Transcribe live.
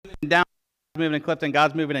down. God's moving in Clifton,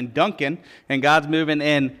 God's moving in Duncan, and God's moving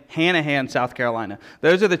in Hanahan, South Carolina.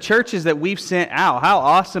 Those are the churches that we've sent out. How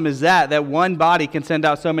awesome is that one body can send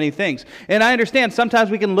out so many things? And I understand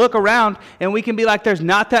sometimes we can look around and we can be like, there's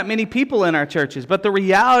not that many people in our churches. But the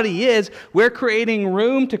reality is we're creating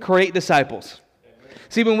room to create disciples.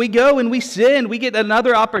 See, when we go and we sin, we get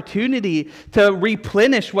another opportunity to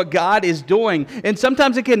replenish what God is doing. And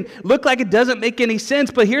sometimes it can look like it doesn't make any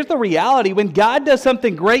sense, but here's the reality. When God does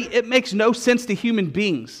something great, it makes no sense to human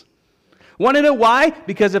beings. Want to know why?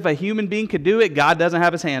 Because if a human being could do it, God doesn't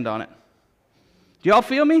have his hand on it. Do y'all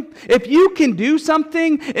feel me? If you can do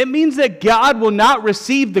something, it means that God will not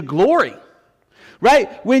receive the glory.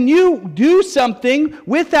 Right? When you do something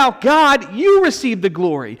without God, you receive the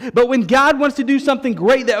glory. But when God wants to do something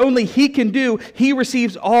great that only He can do, He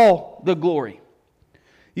receives all the glory.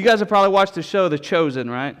 You guys have probably watched the show The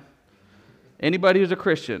Chosen, right? Anybody who's a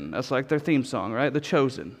Christian, that's like their theme song, right? The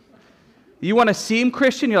Chosen. You want to seem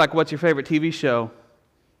Christian? You're like, what's your favorite TV show?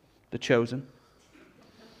 The Chosen.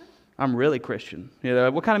 I'm really Christian. You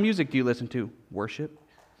know, what kind of music do you listen to? Worship.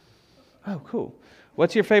 Oh, cool.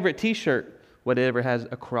 What's your favorite t-shirt? Whatever has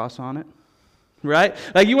a cross on it, right?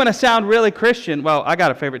 Like you want to sound really Christian. Well, I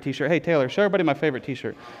got a favorite t-shirt. Hey, Taylor, show everybody my favorite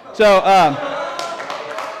t-shirt. So,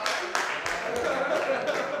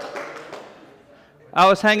 I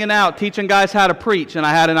was hanging out teaching guys how to preach, and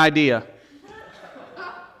I had an idea.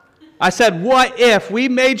 I said, what if we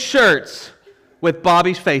made shirts with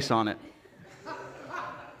Bobby's face on it?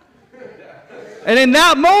 And in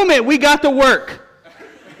that moment, we got to work.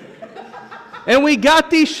 And we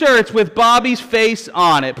got these shirts with Bobby's face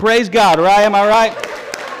on it. Praise God, right? Am I right?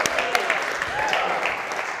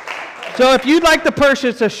 So if you'd like to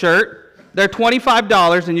purchase a shirt, they're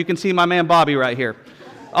 $25, and you can see my man Bobby right here.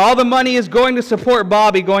 All the money is going to support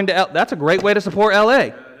Bobby going to That's a great way to support LA. Yeah,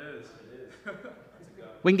 it is.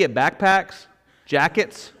 We can get backpacks,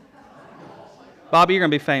 jackets. Bobby, you're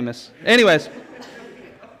going to be famous. Anyways.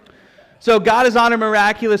 So God is on a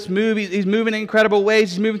miraculous move. He's moving in incredible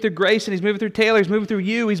ways. He's moving through Grayson. He's moving through Taylor. He's moving through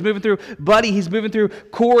you. He's moving through Buddy. He's moving through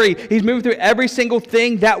Corey. He's moving through every single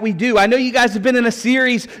thing that we do. I know you guys have been in a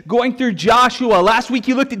series going through Joshua. Last week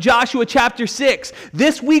you looked at Joshua chapter 6.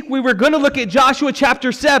 This week we were going to look at Joshua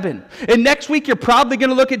chapter 7. And next week you're probably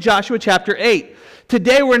going to look at Joshua chapter 8.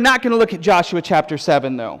 Today we're not going to look at Joshua chapter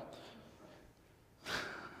 7 though.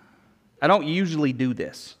 I don't usually do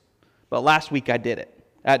this, but last week I did it.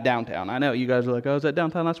 At downtown. I know you guys are like, I was at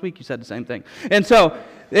downtown last week. You said the same thing. And so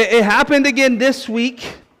it happened again this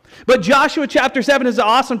week. But Joshua chapter 7 is an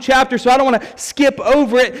awesome chapter, so I don't want to skip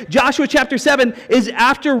over it. Joshua chapter 7 is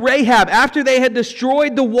after Rahab, after they had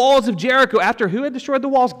destroyed the walls of Jericho. After who had destroyed the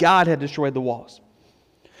walls? God had destroyed the walls.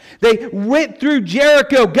 They went through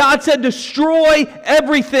Jericho. God said, destroy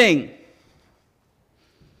everything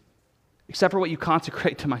except for what you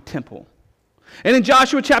consecrate to my temple. And in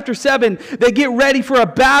Joshua chapter 7, they get ready for a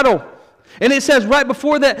battle. And it says right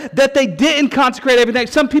before that they didn't consecrate everything.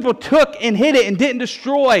 Some people took and hid it and didn't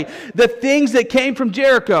destroy the things that came from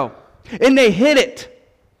Jericho. And they hid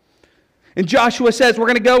it. And Joshua says, we're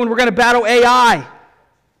going to go and we're going to battle Ai.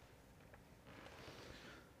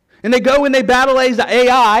 And they go and they battle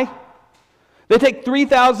Ai. They take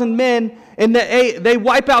 3,000 men and they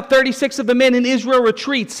wipe out 36 of the men, and Israel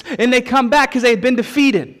retreats. And they come back because they had been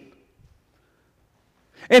defeated.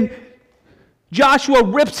 And Joshua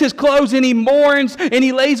rips his clothes and he mourns and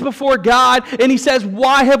he lays before God and he says,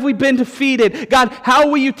 why have we been defeated? God, how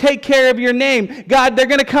will you take care of your name? God, they're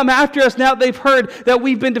going to come after us now that they've heard that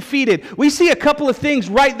we've been defeated. We see a couple of things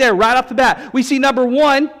right there, right off the bat. We see number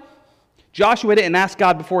one, Joshua didn't ask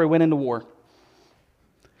God before he went into war.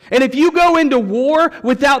 And if you go into war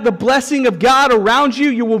without the blessing of God around you,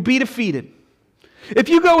 you will be defeated. If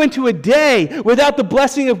you go into a day without the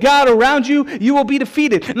blessing of God around you, you will be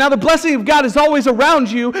defeated. Now, the blessing of God is always around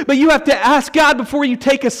you, but you have to ask God before you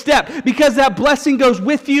take a step, because that blessing goes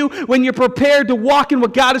with you when you're prepared to walk in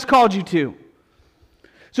what God has called you to.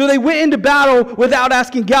 So they went into battle without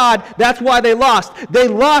asking God. That's why they lost. They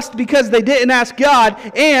lost because they didn't ask God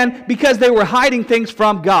and because they were hiding things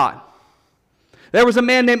from God. There was a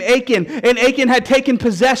man named Achan, and Achan had taken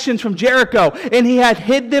possessions from Jericho, and he had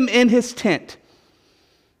hid them in his tent.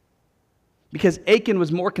 Because Achan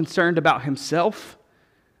was more concerned about himself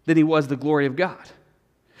than he was the glory of God.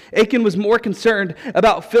 Achan was more concerned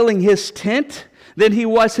about filling his tent than he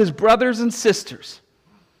was his brothers and sisters.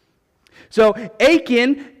 So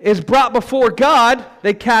Achan is brought before God.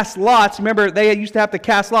 They cast lots. Remember, they used to have to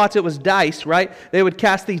cast lots. It was dice, right? They would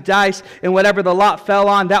cast these dice, and whatever the lot fell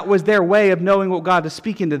on, that was their way of knowing what God was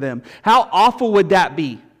speaking to them. How awful would that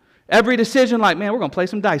be? Every decision, like, man, we're going to play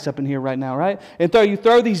some dice up in here right now, right? And you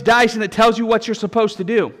throw these dice and it tells you what you're supposed to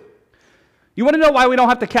do. You want to know why we don't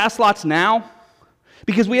have to cast lots now?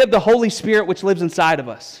 Because we have the Holy Spirit which lives inside of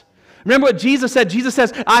us. Remember what Jesus said? Jesus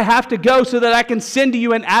says, I have to go so that I can send to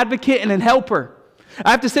you an advocate and an helper.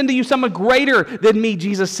 I have to send to you someone greater than me,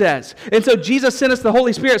 Jesus says. And so Jesus sent us the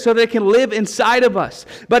Holy Spirit so that it can live inside of us.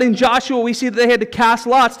 But in Joshua, we see that they had to cast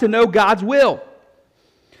lots to know God's will.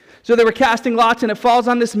 So they were casting lots, and it falls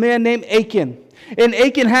on this man named Achan. And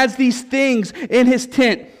Achan has these things in his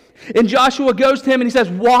tent. And Joshua goes to him and he says,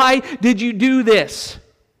 why did you do this?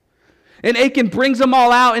 And Achan brings them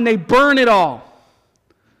all out and they burn it all.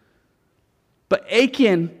 But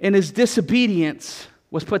Achan, in his disobedience,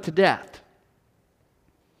 was put to death.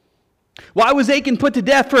 Why was Achan put to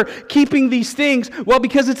death for keeping these things? Well,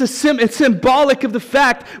 because it's symbolic of the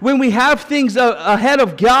fact when we have things ahead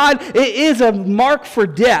of God, it is a mark for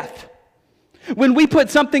death. When we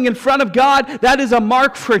put something in front of God, that is a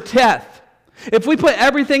mark for death. If we put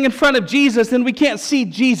everything in front of Jesus, then we can't see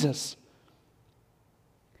Jesus.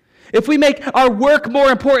 If we make our work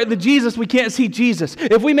more important than Jesus, we can't see Jesus.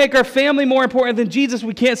 If we make our family more important than Jesus,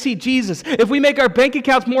 we can't see Jesus. If we make our bank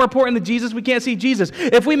accounts more important than Jesus, we can't see Jesus.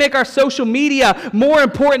 If we make our social media more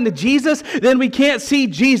important than Jesus, then we can't see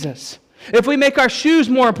Jesus. If we make our shoes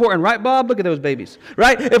more important, right, Bob? Look at those babies,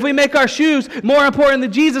 right? If we make our shoes more important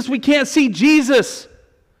than Jesus, we can't see Jesus.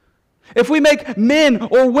 If we make men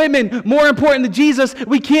or women more important than Jesus,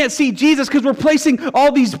 we can't see Jesus because we're placing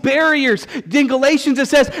all these barriers. In Galatians, it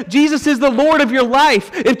says Jesus is the Lord of your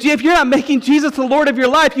life. If you're not making Jesus the Lord of your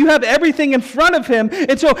life, you have everything in front of him.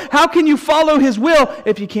 And so how can you follow his will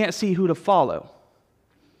if you can't see who to follow?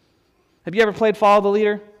 Have you ever played Follow the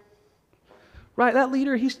Leader? Right, that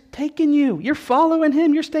leader, he's taking you. You're following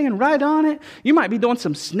him. You're staying right on it. You might be doing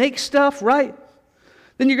some snake stuff, right?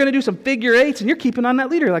 Then you're going to do some figure eights, and you're keeping on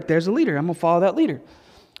that leader. Like, there's a leader. I'm going to follow that leader.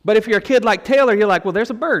 But if you're a kid like Taylor, you're like, well,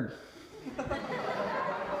 there's a bird.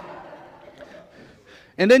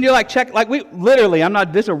 And then you're like, check, like we, literally,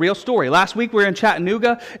 this is a real story. Last week we were in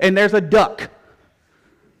Chattanooga, and there's a duck.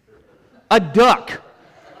 A duck.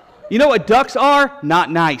 You know what ducks are?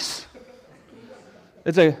 Not nice.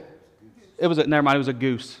 Never mind, it was a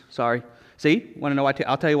goose. Sorry. See? Want to know why?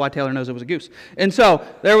 I'll tell you why Taylor knows it was a goose. And so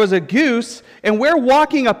there was a goose, and we're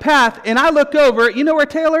walking a path, and I look over. You know where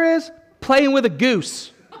Taylor is? Playing with a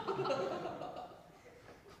goose.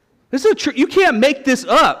 This is you can't make this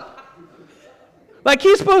up. Like,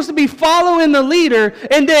 he's supposed to be following the leader,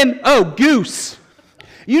 and then, goose.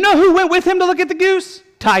 You know who went with him to look at the goose?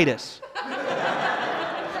 Titus.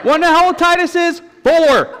 Want to know how old Titus is?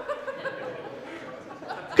 4.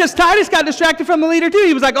 Because Titus got distracted from the leader too.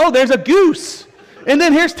 He was like, oh, there's a goose. And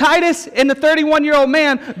then here's Titus and the 31-year-old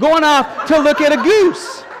man going off to look at a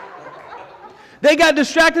goose. They got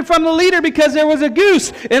distracted from the leader because there was a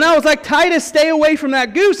goose. And I was like, Titus, stay away from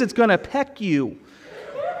that goose. It's going to peck you.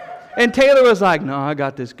 And Taylor was like, no, I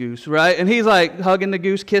got this goose, right? And he's like hugging the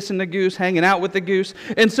goose, kissing the goose, hanging out with the goose.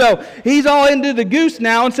 And so he's all into the goose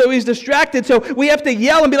now, and so he's distracted. So we have to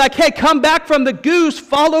yell and be like, hey, come back from the goose.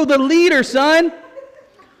 Follow the leader, son.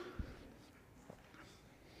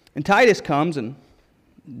 And Titus comes, and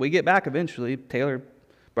we get back eventually. Taylor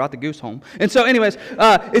brought the goose home. And so anyways,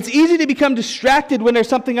 it's easy to become distracted when there's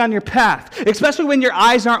something on your path, especially when your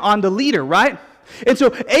eyes aren't on the leader, right? And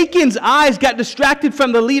so Achan's eyes got distracted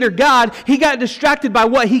from the leader God. He got distracted by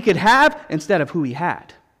what he could have instead of who he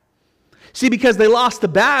had. See, because they lost the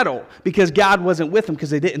battle because God wasn't with them because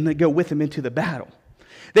they didn't go with him into the battle.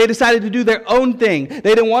 They decided to do their own thing. They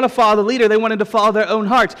didn't want to follow the leader. They wanted to follow their own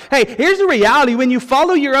hearts. Hey, here's the reality. When you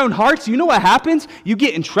follow your own hearts, you know what happens? You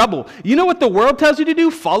get in trouble. You know what the world tells you to do?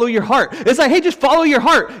 Follow your heart. It's like, hey, just follow your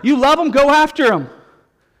heart. You love them, go after them.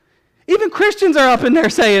 Even Christians are up in there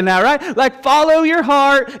saying that, right? Like, follow your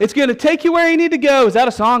heart. It's going to take you where you need to go. Is that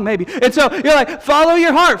a song? Maybe. And so you're like, follow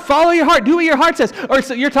your heart. Follow your heart. Do what your heart says. Or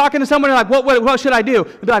so you're talking to someone and you're like, what should I do? You'll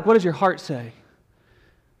be like, what does your heart say?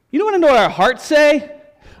 You want to know what our hearts say?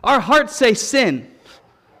 Our hearts say sin.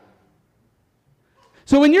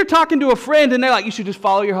 So when you're talking to a friend and they're like, you should just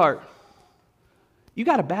follow your heart. You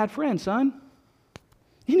got a bad friend, son.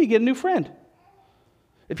 You need to get a new friend.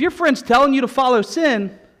 If your friend's telling you to follow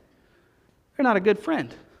sin, they're not a good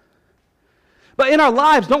friend. But in our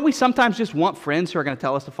lives, don't we sometimes just want friends who are going to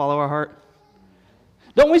tell us to follow our heart?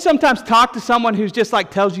 Don't we sometimes talk to someone who's just like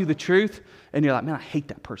tells you the truth and you're like, man, I hate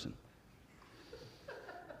that person.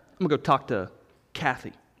 I'm going to go talk to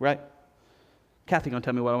Kathy. Right? Kathy going to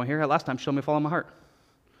tell me what I want to hear. Last time she told me to follow my heart.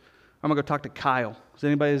 I'm going to go talk to Kyle. Is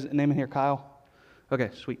anybody's name in here Kyle? Okay,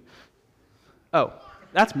 sweet. Oh.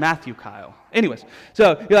 That's Matthew Kyle. Anyways,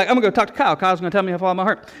 so you're like, I'm going to go talk to Kyle. Kyle's going to tell me how to follow my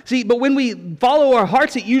heart. See, but when we follow our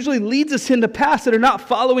hearts, it usually leads us into paths that are not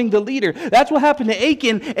following the leader. That's what happened to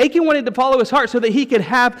Achan. Achan wanted to follow his heart so that he could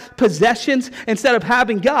have possessions instead of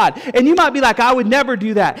having God. And you might be like, I would never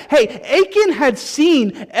do that. Hey, Achan had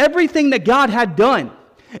seen everything that God had done.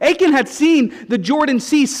 Achan had seen the Jordan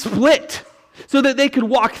Sea split so that they could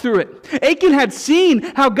walk through it. Achan had seen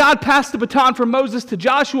how God passed the baton from Moses to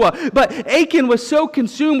Joshua, but Achan was so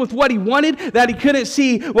consumed with what he wanted that he couldn't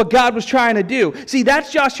see what God was trying to do. See,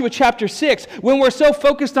 that's Joshua chapter 6. When we're so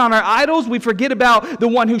focused on our idols, we forget about the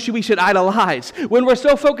one who we should idolize. When we're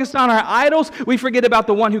so focused on our idols, we forget about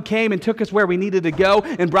the one who came and took us where we needed to go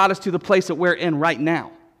and brought us to the place that we're in right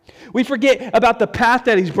now. We forget about the path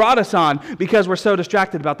that he's brought us on because we're so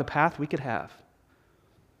distracted about the path we could have.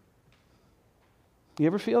 You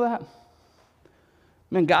ever feel that?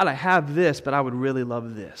 Man, God, I have this, but I would really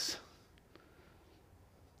love this.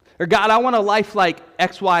 Or God, I want a life like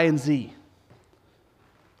X, Y, and Z.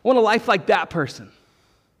 I want a life like that person.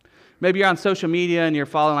 Maybe you're on social media and you're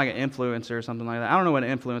following like an influencer or something like that. I don't know what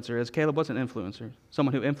an influencer is. Caleb, what's an influencer?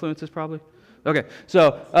 Someone who influences probably? Okay,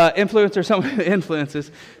 so influencer, someone who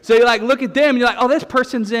influences. So you like look at them and you're like, oh, this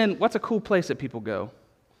person's in, what's a cool place that people go?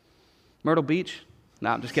 Myrtle Beach? No,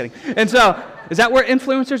 I'm just kidding. And so, is that where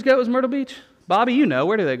influencers go, is Myrtle Beach? Bobby, you know,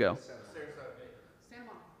 where do they go? Santa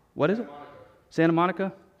Monica. What is it? Santa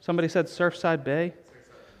Monica? Somebody said Surfside Bay?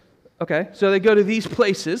 Okay, so they go to these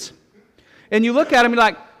places, and you look at them and you're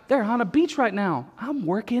like, they're on a beach right now. I'm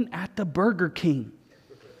working at the Burger King.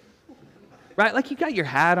 Right? Like you got your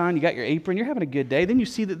hat on, you got your apron, you're having a good day. Then you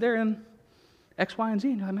see that they're in X, Y, and Z,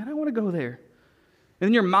 and you're like, man, I want to go there. And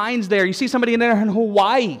then your mind's there. You see somebody in there in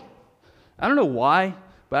Hawaii. I don't know why,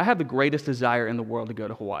 but I have the greatest desire in the world to go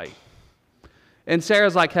to Hawaii. And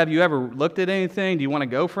Sarah's like, have you ever looked at anything? Do you want to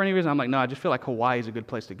go for any reason? I'm like, no, I just feel like Hawaii is a good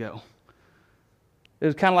place to go. It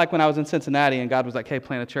was kind of like when I was in Cincinnati and God was like, hey,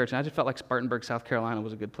 plant a church. And I just felt like Spartanburg, South Carolina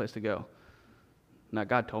was a good place to go. Now,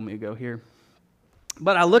 God told me to go here.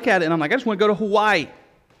 But I look at it and I'm like, I just want to go to Hawaii.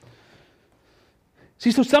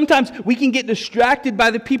 See, so sometimes we can get distracted by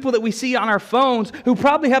the people that we see on our phones who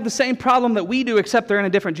probably have the same problem that we do, except they're in a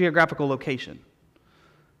different geographical location.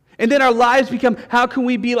 And then our lives become, how can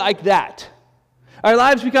we be like that? Our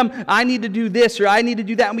lives become, I need to do this or I need to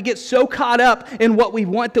do that. And we get so caught up in what we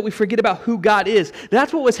want that we forget about who God is.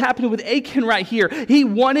 That's what was happening with Achan right here. He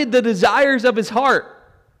wanted the desires of his heart.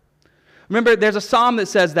 Remember, there's a psalm that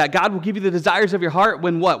says that God will give you the desires of your heart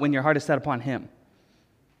when what? When your heart is set upon Him.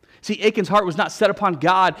 See, Achan's heart was not set upon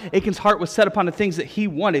God. Achan's heart was set upon the things that he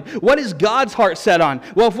wanted. What is God's heart set on?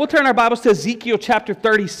 Well, if we'll turn our Bibles to Ezekiel chapter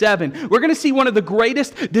 37, we're going to see one of the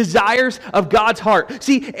greatest desires of God's heart.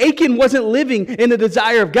 See, Achan wasn't living in the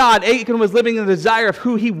desire of God. Achan was living in the desire of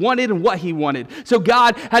who he wanted and what he wanted. So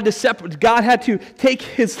God had to take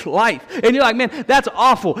his life. And you're like, man, that's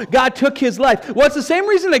awful. God took his life. Well, it's the same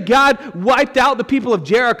reason that God wiped out the people of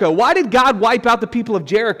Jericho. Why did God wipe out the people of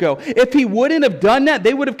Jericho? If he wouldn't have done that,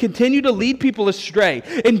 they would have continue to lead people astray.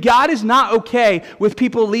 And God is not okay with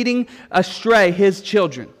people leading astray His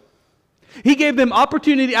children. He gave them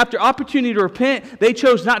opportunity after opportunity to repent. They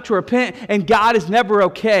chose not to repent, and God is never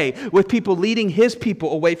okay with people leading His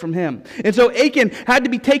people away from Him. And so Achan had to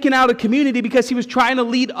be taken out of community because he was trying to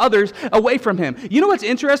lead others away from him. You know what's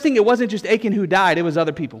interesting? It wasn't just Achan who died, it was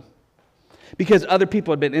other people. Because other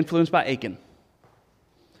people had been influenced by Achan.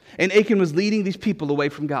 And Achan was leading these people away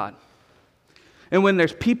from God. And when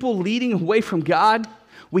there's people leading away from God,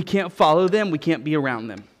 we can't follow them, we can't be around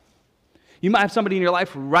them. You might have somebody in your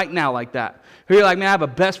life right now like that, who you're like, man, I have a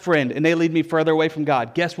best friend, and they lead me further away from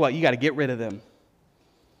God. Guess what? You got to get rid of them.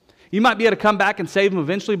 You might be able to come back and save them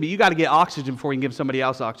eventually, but you got to get oxygen before you can give somebody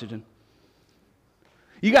else oxygen.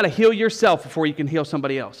 You got to heal yourself before you can heal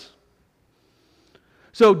somebody else.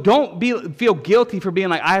 So don't feel guilty for being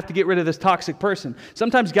like, I have to get rid of this toxic person.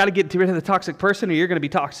 Sometimes you got to get rid of the toxic person or you're going to be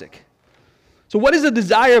toxic. So what is the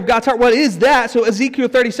desire of God's heart? What is that? So Ezekiel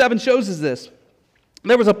 37 shows us this.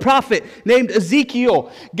 There was a prophet named Ezekiel.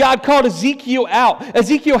 God called Ezekiel out.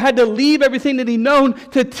 Ezekiel had to leave everything that he'd known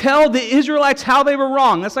to tell the Israelites how they were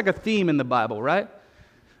wrong. That's like a theme in the Bible, right?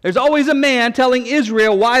 There's always a man telling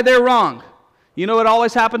Israel why they're wrong. You know what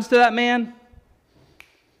always happens to that man?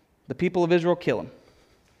 The people of Israel kill him.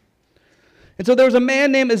 And so there was a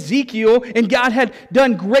man named Ezekiel, and God had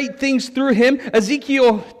done great things through him.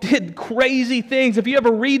 Ezekiel did crazy things. If you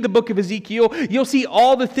ever read the book of Ezekiel, you'll see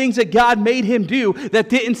all the things that God made him do that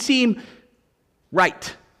didn't seem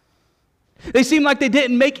right. They seemed like they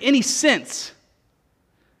didn't make any sense.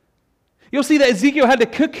 You'll see that Ezekiel had to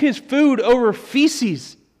cook his food over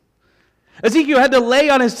feces. Ezekiel had to lay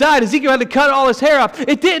on his side. Ezekiel had to cut all his hair off.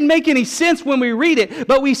 It didn't make any sense when we read it,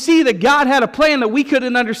 but we see that God had a plan that we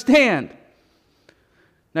couldn't understand.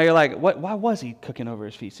 Now you're like, why was he cooking over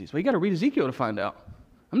his feces? Well, you got to read Ezekiel to find out.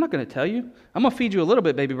 I'm not going to tell you. I'm going to feed you a little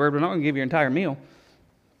bit, baby bird, but I'm not going to give you your entire meal.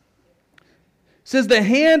 It says, the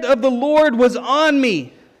hand of the Lord was on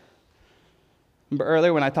me. Remember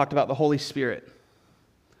earlier when I talked about the Holy Spirit?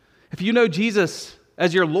 If you know Jesus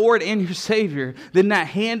as your Lord and your Savior, then that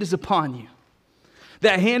hand is upon you.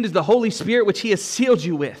 That hand is the Holy Spirit which He has sealed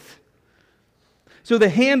you with. So the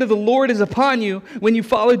hand of the Lord is upon you when you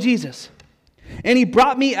follow Jesus. And He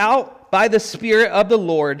brought me out by the Spirit of the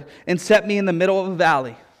Lord and set me in the middle of a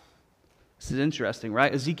valley. This is interesting,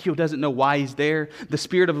 right? Ezekiel doesn't know why he's there. The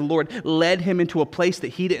Spirit of the Lord led him into a place that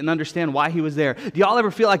he didn't understand why he was there. Do y'all ever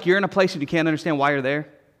feel like you're in a place and you can't understand why you're there?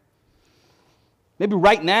 Maybe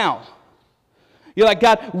right now. You're like,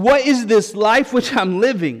 God, what is this life which I'm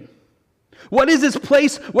living? What is this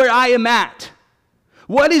place where I am at?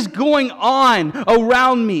 What is going on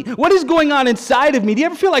around me? What is going on inside of me? Do you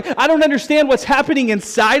ever feel like I don't understand what's happening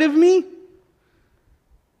inside of me?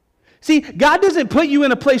 See, God doesn't put you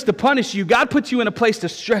in a place to punish you. God puts you in a place to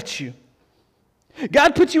stretch you.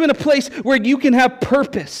 God puts you in a place where you can have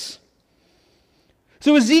purpose.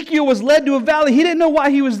 So Ezekiel was led to a valley. He didn't know why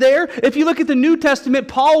he was there. If you look at the New Testament,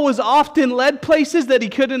 Paul was often led places that he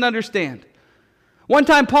couldn't understand. One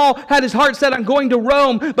time Paul had his heart set on going to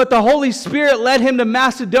Rome, but the Holy Spirit led him to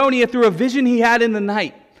Macedonia through a vision he had in the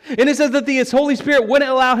night. And it says that the Holy Spirit wouldn't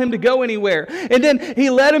allow him to go anywhere. And then he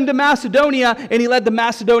led him to Macedonia, and he led the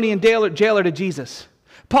Macedonian jailer to Jesus.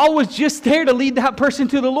 Paul was just there to lead that person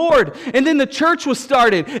to the Lord. And then the church was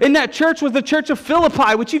started. And that church was the church of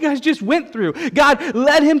Philippi, which you guys just went through. God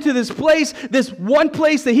led him to this place, this one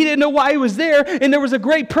place that he didn't know why he was there. And there was a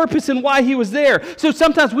great purpose in why he was there. So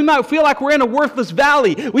sometimes we might feel like we're in a worthless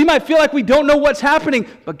valley. We might feel like we don't know what's happening.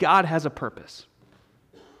 But God has a purpose.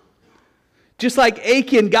 Just like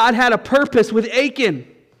Achan, God had a purpose with Achan.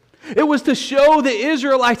 It was to show the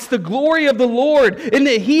Israelites the glory of the Lord and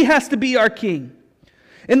that He has to be our king.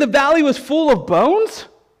 And the valley was full of bones?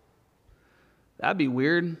 That'd be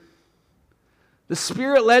weird. The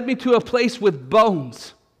Spirit led me to a place with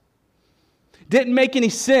bones. Didn't make any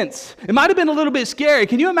sense. It might have been a little bit scary.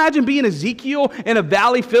 Can you imagine being Ezekiel in a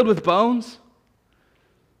valley filled with bones?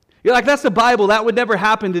 You're like, that's the Bible. That would never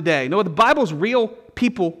happen today. No, the Bible's real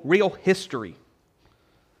people, real history.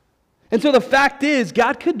 And so the fact is,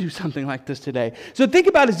 God could do something like this today. So think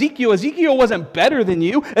about Ezekiel. Ezekiel wasn't better than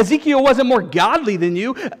you. Ezekiel wasn't more godly than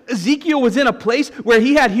you. Ezekiel was in a place where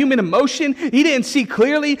he had human emotion. He didn't see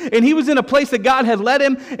clearly, and he was in a place that God had led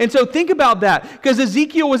him. And so think about that, because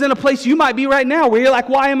Ezekiel was in a place you might be right now where you're like,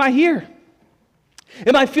 why am I here?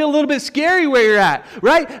 It might feel a little bit scary where you're at,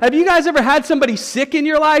 right? Have you guys ever had somebody sick in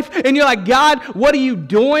your life, and you're like, God, what are you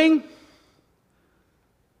doing?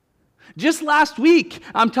 Just last week,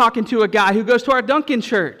 I'm talking to a guy who goes to our Duncan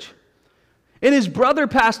church. And his brother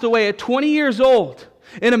passed away at 20 years old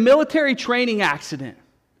in a military training accident.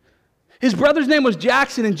 His brother's name was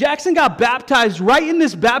Jackson, and Jackson got baptized right in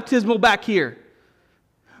this baptismal back here.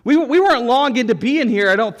 We weren't long into being here,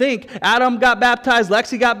 I don't think. Adam got baptized,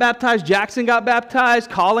 Lexi got baptized, Jackson got baptized,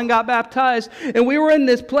 Colin got baptized, and we were in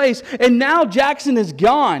this place. And now Jackson is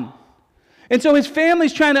gone. And so his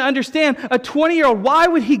family's trying to understand, a 20-year-old, why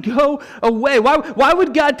would he go away? Why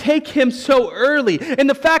would God take him so early? And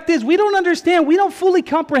the fact is, we don't understand. We don't fully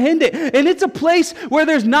comprehend it. And it's a place where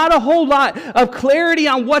there's not a whole lot of clarity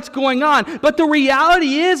on what's going on. But the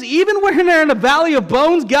reality is, even when they're in a valley of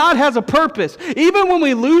bones, God has a purpose. Even when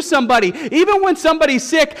we lose somebody, even when somebody's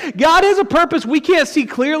sick, God has a purpose we can't see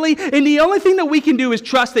clearly. And the only thing that we can do is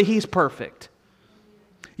trust that He's perfect.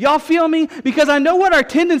 Y'all feel me? Because I know what our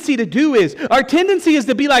tendency to do is. Our tendency is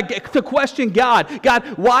to be like, to question God. God,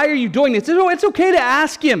 why are you doing this? It's okay to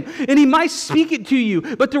ask Him, and He might speak it to you.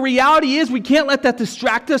 But the reality is, we can't let that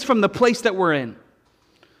distract us from the place that we're in.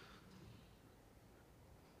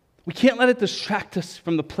 We can't let it distract us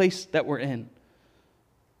from the place that we're in.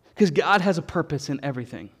 Because God has a purpose in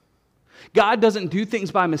everything. God doesn't do things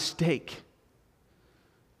by mistake.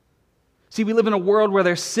 See, we live in a world where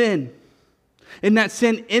there's sin. And that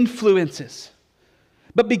sin influences.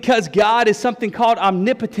 But because God is something called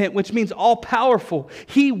omnipotent, which means all-powerful,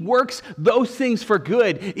 He works those things for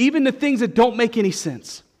good, even the things that don't make any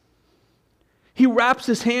sense. He wraps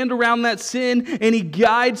His hand around that sin, and He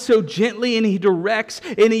guides so gently, and He directs,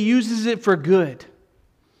 and He uses it for good.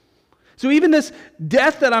 So even this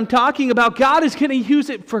death that I'm talking about, God is going to use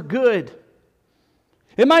it for good.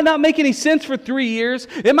 It might not make any sense for 3 years.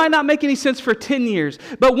 It might not make any sense for 10 years.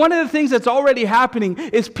 But one of the things that's already happening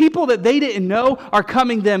is people that they didn't know are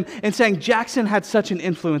coming to them and saying, Jackson had such an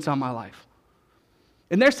influence on my life.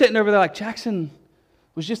 And they're sitting over there like, Jackson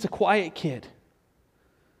was just a quiet kid.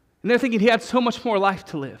 And they're thinking he had so much more life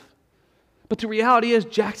to live. But the reality is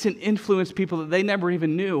Jackson influenced people that they never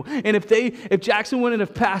even knew. And if Jackson wouldn't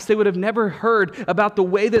have passed, they would have never heard about the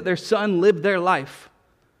way that their son lived their life.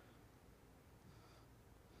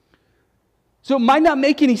 So it might not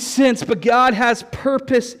make any sense, but God has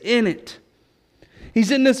purpose in it.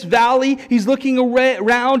 He's in this valley. He's looking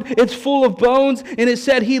around. It's full of bones. And it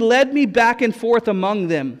said, He led me back and forth among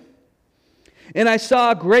them. And I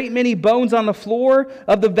saw a great many bones on the floor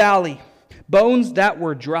of the valley, bones that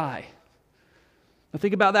were dry. Now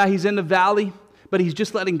think about that. He's in the valley, but he's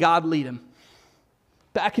just letting God lead him.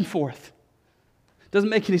 Back and forth. Doesn't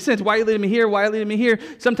make any sense. Why are you leading me here? Why are you leading me here?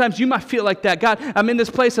 Sometimes you might feel like that. God, I'm in this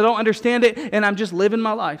place, I don't understand it, and I'm just living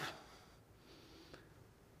my life.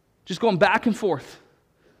 Just going back and forth.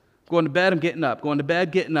 Going to bed, I'm getting up. Going to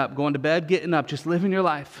bed, getting up. Going to bed, getting up. Just living your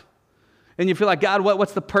life. And you feel like, God,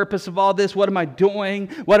 what's the purpose of all this? What am I doing?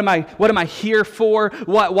 What am I here for?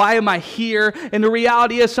 Why am I here? And the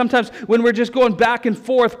reality is sometimes when we're just going back and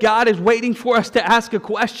forth, God is waiting for us to ask a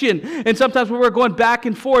question. And sometimes when we're going back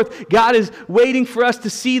and forth, God is waiting for us to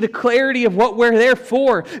see the clarity of what we're there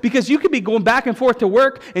for. Because you could be going back and forth to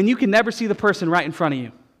work and you can never see the person right in front of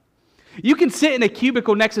you. You can sit in a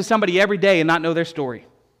cubicle next to somebody every day and not know their story.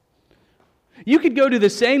 You could go to the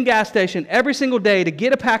same gas station every single day to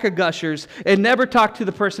get a pack of Gushers and never talk to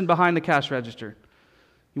the person behind the cash register.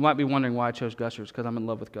 You might be wondering why I chose Gushers, because I'm in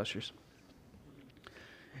love with Gushers.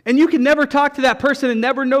 And you can never talk to that person and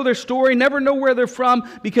never know their story, never know where they're from,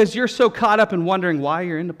 because you're so caught up in wondering why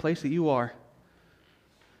you're in the place that you are.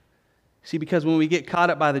 See, because when we get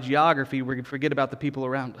caught up by the geography, we forget about the people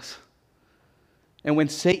around us. And when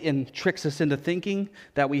Satan tricks us into thinking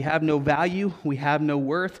that we have no value, we have no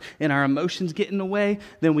worth, and our emotions get in the way,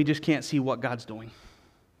 then we just can't see what God's doing.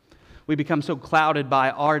 We become so clouded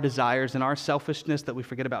by our desires and our selfishness that we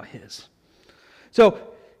forget about His. So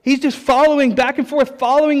he's just following back and forth,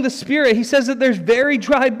 following the Spirit. He says that there's very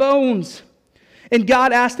dry bones. And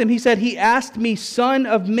God asked him, He asked me, Son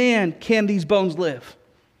of man, can these bones live?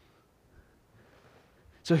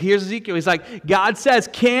 So here's Ezekiel. He's like, God says,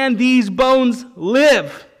 can these bones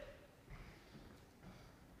live?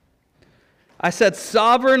 I said,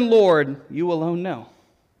 Sovereign Lord, you alone know.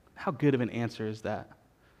 How good of an answer is that?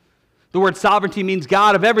 The word sovereignty means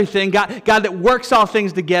God of everything, God that works all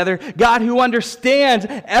things together, God who understands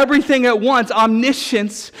everything at once,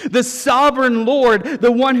 omniscience, the sovereign Lord,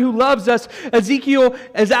 the one who loves us. Ezekiel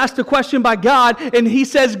is asked a question by God, and he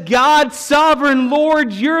says, God, sovereign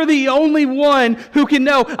Lord, you're the only one who can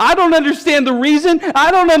know. I don't understand the reason,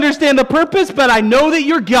 I don't understand the purpose, but I know that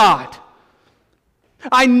you're God.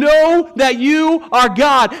 I know that you are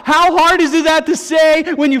God. How hard is that to say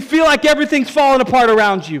when you feel like everything's falling apart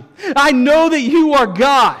around you? I know that you are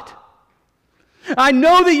God. I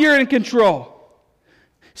know that you're in control.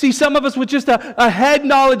 See, some of us with just a head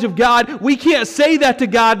knowledge of God, we can't say that to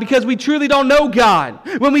God because we truly don't know God.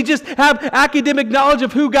 When we just have academic knowledge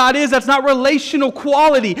of who God is, that's not relational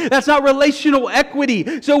quality. That's not relational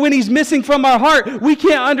equity. So when He's missing from our heart, we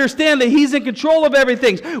can't understand that He's in control of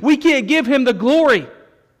everything. We can't give Him the glory.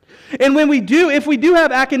 And when we do, if we do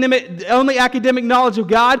have only academic knowledge of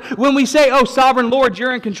God, when we say, oh, sovereign Lord,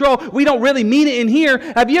 you're in control, we don't really mean it in here.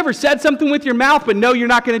 Have you ever said something with your mouth, but no, you're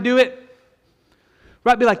not going to do it?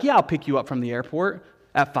 Right? Be like, yeah, I'll pick you up from the airport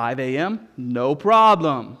at 5 a.m. No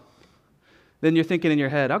problem. Then you're thinking in your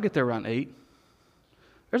head, I'll get there around 8.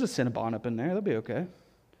 There's a Cinnabon up in there. They'll be okay.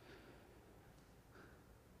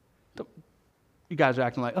 You guys are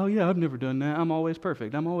acting like, oh, yeah, I've never done that. I'm always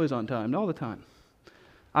perfect. I'm always on time, all the time.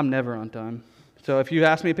 I'm never on time. So if you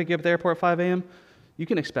ask me to pick you up at the airport at 5 a.m., you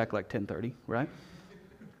can expect like 10:30, right?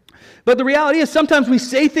 But the reality is sometimes we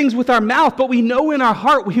say things with our mouth, but we know in our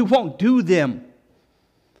heart we won't do them.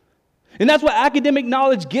 And that's what academic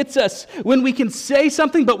knowledge gets us. When we can say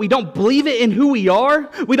something, but we don't believe it in who we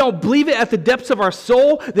are, we don't believe it at the depths of our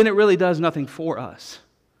soul, then it really does nothing for us.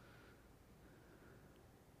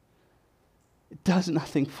 It does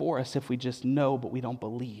nothing for us if we just know, but we don't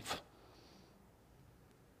believe.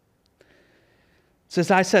 It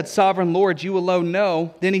says, I said, Sovereign Lord, you alone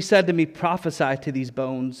know. Then He said to me, prophesy to these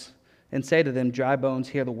bones and say to them, dry bones,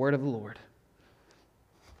 hear the word of the Lord.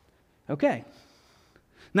 Okay.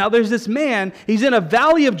 Now there's this man, he's in a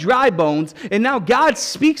valley of dry bones, and now God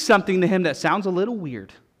speaks something to him that sounds a little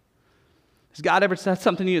weird. Has God ever said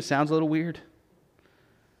something to you that sounds a little weird?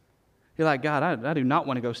 You're like, God, I do not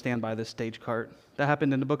want to go stand by this stage cart. That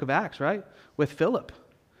happened in the book of Acts, right? With Philip.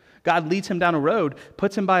 God leads him down a road,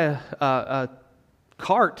 puts him by a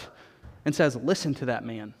cart, and says, listen to that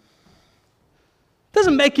man.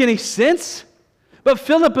 Doesn't make any sense. But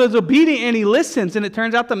Philip is obedient and he listens, and it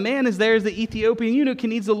turns out the man is there as the Ethiopian eunuch who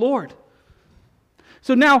needs the Lord.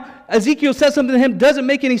 So now Ezekiel says something to him doesn't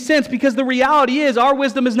make any sense because the reality is our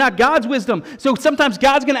wisdom is not God's wisdom. So sometimes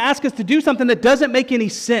God's going to ask us to do something that doesn't make any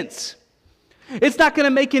sense. It's not going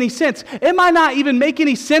to make any sense. It might not even make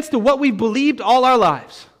any sense to what we've believed all our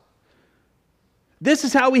lives. This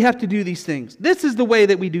is how we have to do these things. This is the way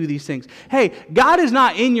that we do these things. Hey, God is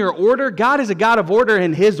not in your order. God is a God of order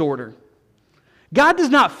in His order. God does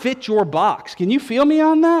not fit your box. Can you feel me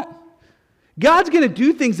on that? God's going to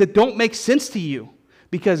do things that don't make sense to you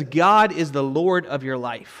because God is the Lord of your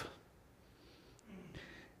life.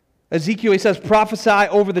 Ezekiel, he says, prophesy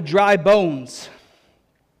over the dry bones.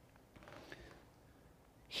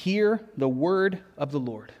 Hear the word of the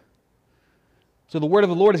Lord. So the word of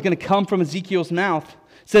the Lord is going to come from Ezekiel's mouth.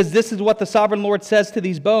 It says, this is what the sovereign Lord says to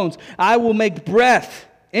these bones. I will make breath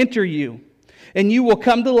enter you, and you will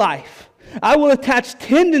come to life. I will attach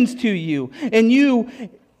tendons to you,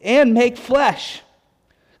 and make flesh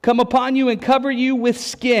come upon you and cover you with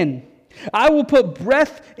skin. I will put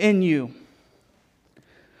breath in you,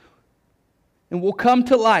 and will come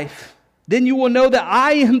to life. Then you will know that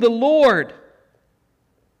I am the Lord.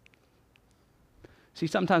 See,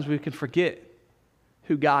 sometimes we can forget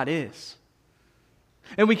who God is.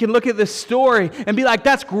 And we can look at this story and be like,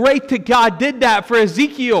 that's great that God did that for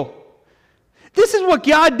Ezekiel. This is what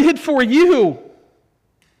God did for you.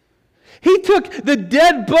 He took the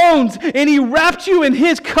dead bones and He wrapped you in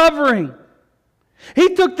His covering.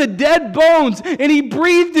 He took the dead bones and He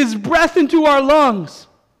breathed His breath into our lungs.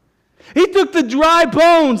 He took the dry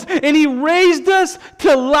bones and He raised us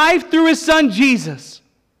to life through His Son Jesus.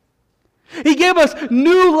 He gave us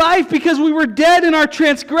new life because we were dead in our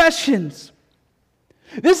transgressions.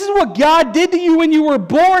 This is what God did to you when you were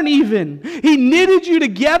born even. He knitted you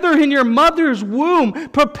together in your mother's womb,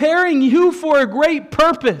 preparing you for a great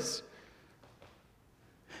purpose.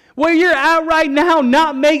 Where you're at right now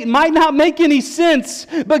might not make any sense,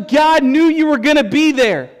 but God knew you were going to be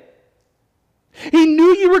there. He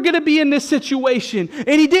knew you were going to be in this situation,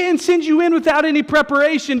 and He didn't send you in without any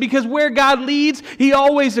preparation because where God leads, He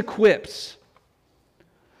always equips.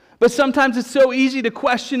 But sometimes it's so easy to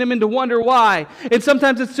question Him and to wonder why. And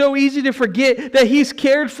sometimes it's so easy to forget that He's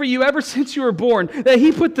cared for you ever since you were born, that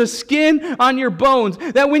He put the skin on your bones,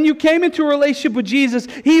 that when you came into a relationship with Jesus,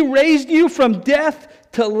 He raised you from death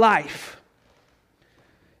to life.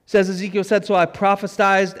 It says Ezekiel said, so I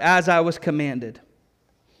prophesied as I was commanded.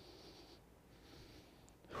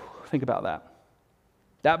 Think about that.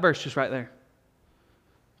 That verse just right there.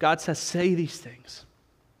 God says, say these things.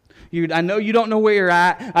 I know you don't know where you're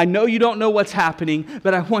at. I know you don't know what's happening,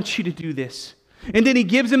 but I want you to do this. And then He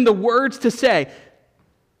gives him the words to say.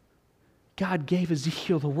 God gave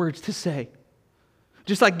Ezekiel the words to say.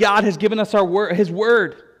 Just like God has given us His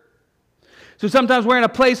word. So sometimes we're in a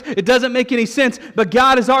place, it doesn't make any sense, but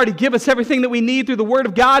God has already given us everything that we need through the Word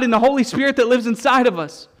of God and the Holy Spirit that lives inside of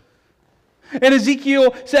us. And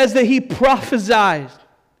Ezekiel says that he prophesied.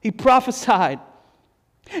 He prophesied.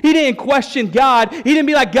 He didn't question God. He didn't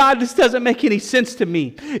be like, God, this doesn't make any sense to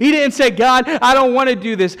me. He didn't say, God, I don't want to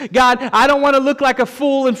do this. God, I don't want to look like a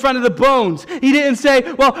fool in front of the bones. He didn't say,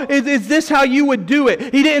 well, is this how you would do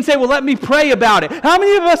it? He didn't say, well, let me pray about it. How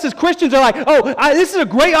many of us as Christians are like, this is a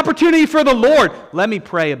great opportunity for the Lord. Let me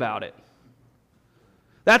pray about it.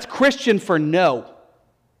 That's Christian for no.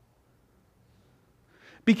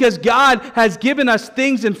 Because God has given us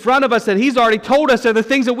things in front of us that He's already told us are the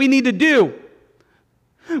things that we need to do.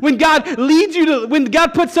 When God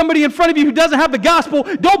puts somebody in front of you who doesn't have the gospel,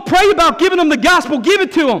 don't pray about giving them the gospel, give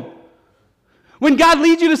it to them. When God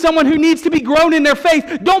leads you to someone who needs to be grown in their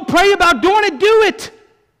faith, don't pray about doing it, do it.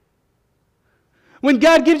 When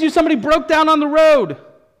God gives you somebody broke down on the road,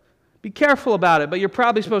 be careful about it, but you're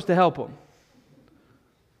probably supposed to help them.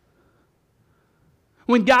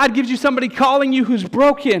 When God gives you somebody calling you who's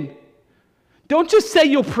broken, don't just say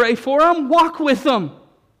you'll pray for them, walk with them.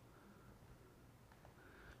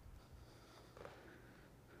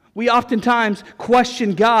 We oftentimes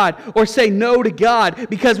question God or say no to God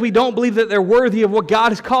because we don't believe that they're worthy of what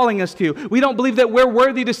God is calling us to. We don't believe that we're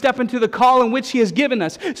worthy to step into the call in which He has given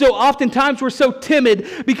us. So oftentimes we're so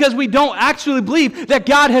timid because we don't actually believe that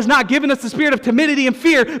God has not given us the spirit of timidity and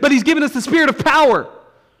fear, but He's given us the spirit of power.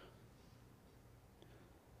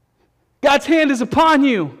 God's hand is upon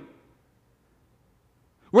you.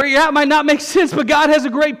 Where you're at might not make sense, but God has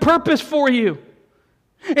a great purpose for you.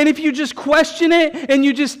 And if you just question it and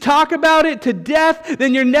you just talk about it to death,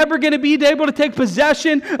 then you're never going to be able to take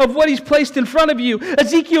possession of what He's placed in front of you.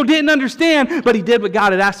 Ezekiel didn't understand, but he did what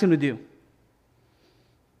God had asked him to do.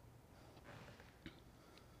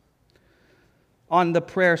 On the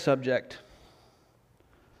prayer subject,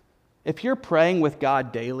 if you're praying with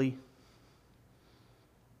God daily,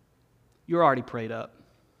 you're already prayed up.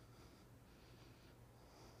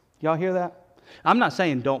 Y'all hear that? I'm not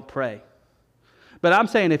saying don't pray. But I'm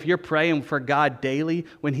saying if you're praying for God daily,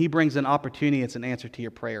 when He brings an opportunity, it's an answer to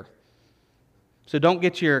your prayer. So don't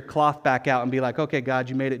get your cloth back out and be like, okay, God,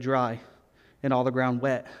 you made it dry and all the ground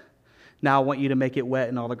wet. Now I want you to make it wet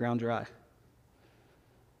and all the ground dry.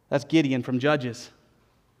 That's Gideon from Judges,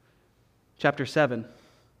 chapter 7.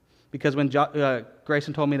 Because when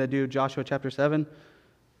Grayson told me to do Joshua chapter 7,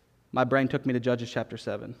 my brain took me to Judges chapter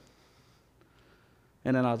 7.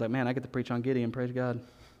 And then I was like, man, I get to preach on Gideon, praise God.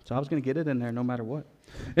 So I was going to get it in there no matter what.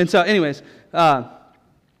 And so anyways,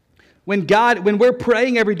 when we're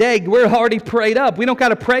praying every day, we're already prayed up. We don't got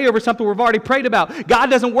to pray over something we've already prayed about. God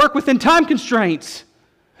doesn't work within time constraints.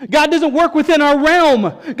 God doesn't work within our realm.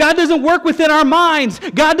 God doesn't work within our minds.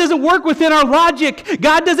 God doesn't work within our logic.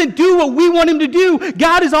 God doesn't do what we want Him to do.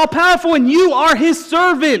 God is all powerful and you are His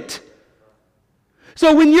servant.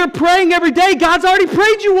 So when you're praying every day, God's already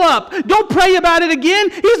prayed you up. Don't pray about it again.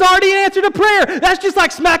 He's already answered a prayer. That's just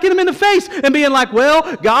like smacking Him in the face and being like,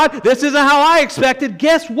 well, God, this isn't how I expected.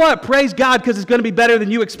 Guess what? Praise God, because it's going to be better than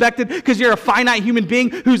you expected, because you're a finite human being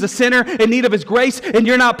who's a sinner in need of His grace, and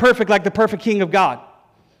you're not perfect like the perfect King of God.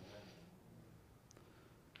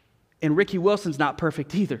 And Ricky Wilson's not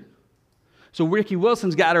perfect either. So Ricky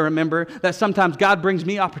Wilson's got to remember that sometimes God brings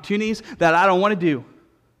me opportunities that I don't want to do.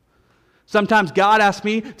 Sometimes God asks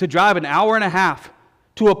me to drive an hour and a half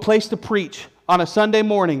to a place to preach on a Sunday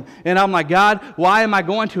morning. And I'm like, God, why am I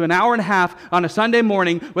going to an hour and a half on a Sunday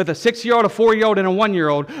morning with a 6-year-old, a 4-year-old, and a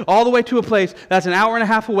 1-year-old all the way to a place that's an hour and a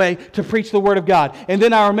half away to preach the Word of God? And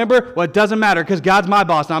then I remember, well, it doesn't matter because God's my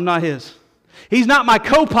boss and I'm not His. He's not my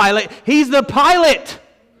co-pilot. He's the pilot.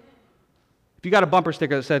 If you got a bumper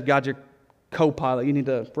sticker that said God's your co-pilot, you need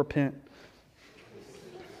to repent.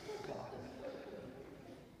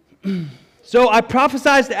 So I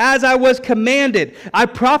prophesied as I was commanded. I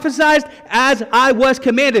prophesied as I was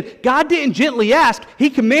commanded. God didn't gently ask.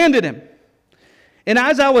 He commanded him. And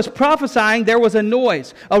as I was prophesying, there was a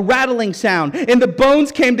noise, a rattling sound, and the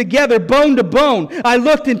bones came together, bone to bone. I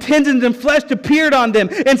looked, and tendons and flesh appeared on them,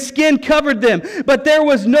 and skin covered them, but there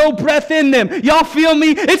was no breath in them. Y'all feel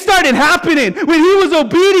me? It started happening. When he was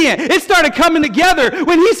obedient, it started coming together.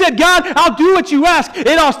 When he said, God, I'll do what you ask,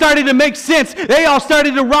 it all started to make sense. They all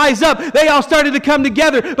started to rise up. They all started to come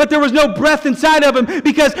together, but there was no breath inside of him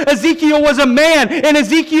because Ezekiel was a man, and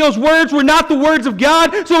Ezekiel's words were not the words of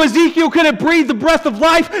God, so Ezekiel couldn't breathe the breath of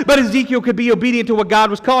life, but Ezekiel could be obedient to what God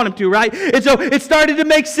was calling him to, right? And so it started to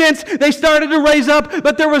make sense. They started to raise up,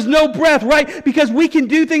 but there was no breath, right? Because we can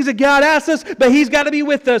do things that God asks us, but He's got to be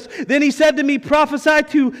with us. Then He said to me, prophesy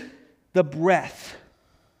to the breath.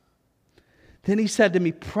 Then He said to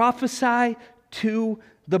me, prophesy to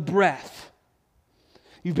the breath.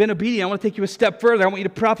 You've been obedient. I want to take you a step further. I want you to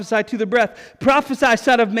prophesy to the breath. Prophesy,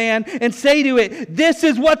 son of man, and say to it, this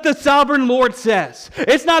is what the sovereign Lord says.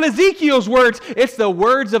 It's not Ezekiel's words. It's the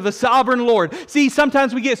words of the sovereign Lord. See,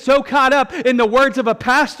 sometimes we get so caught up in the words of a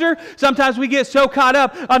pastor. Sometimes we get so caught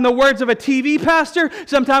up on the words of a TV pastor.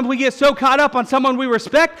 Sometimes we get so caught up on someone we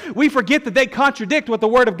respect, we forget that they contradict what the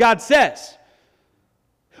Word of God says.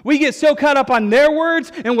 We get so caught up on their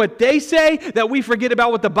words and what they say that we forget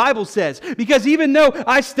about what the Bible says. Because even though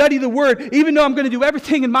I study the Word, even though I'm going to do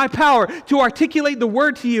everything in my power to articulate the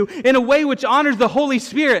Word to you in a way which honors the Holy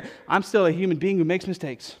Spirit, I'm still a human being who makes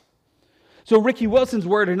mistakes. So Ricky Wilson's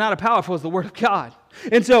word are not as powerful as the Word of God.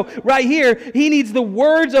 And so right here, he needs the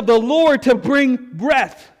words of the Lord to bring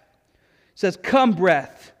breath. It says, come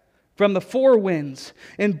breath from the four winds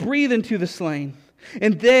and breathe into the slain,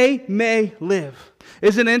 and they may live.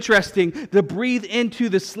 Isn't it interesting to breathe into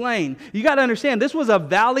the slain? You got to understand, this was a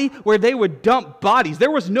valley where they would dump bodies. There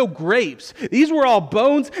was no graves. These were all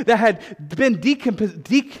bones that had been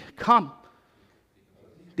decomposed.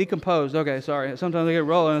 Okay, sorry. Sometimes I get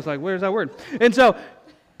rolling and it's like, where's that word? And so,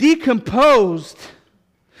 decomposed.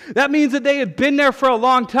 That means that they had been there for a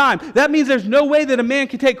long time. That means there's no way that a man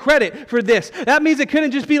can take credit for this. That means it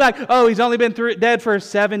couldn't just be like, oh, he's only been dead for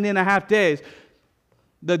 7.5 days.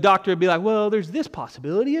 The doctor would be like, well, there's this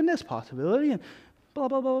possibility and this possibility and blah,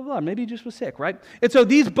 blah, blah, blah, blah. Maybe he just was sick, right? And so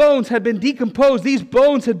these bones had been decomposed. These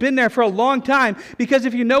bones had been there for a long time because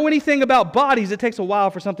if you know anything about bodies, it takes a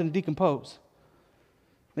while for something to decompose.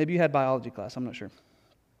 Maybe you had biology class. I'm not sure.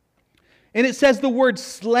 And it says the word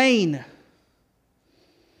slain.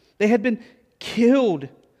 They had been killed.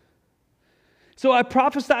 So I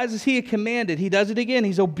prophesied as he had commanded. He does it again.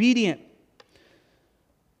 He's obedient.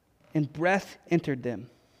 And breath entered them.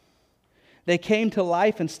 They came to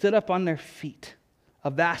life and stood up on their feet, a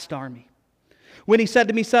vast army. When he said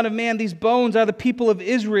to me, Son of man, these bones are the people of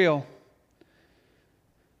Israel.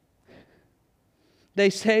 They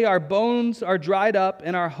say, our bones are dried up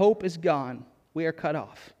and our hope is gone. We are cut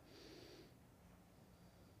off.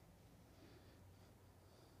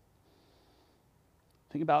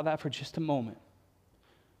 Think about that for just a moment.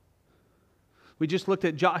 We just looked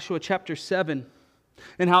at Joshua chapter 7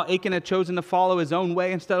 and how Achan had chosen to follow his own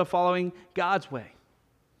way instead of following God's way.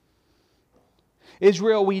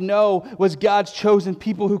 Israel, we know, was God's chosen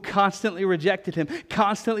people who constantly rejected him,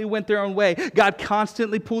 constantly went their own way. God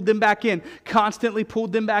constantly pulled them back in, constantly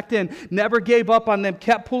pulled them back in, never gave up on them,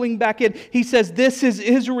 kept pulling back in. He says, this is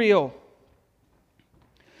Israel,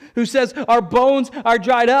 who says, our bones are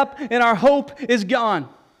dried up and our hope is gone.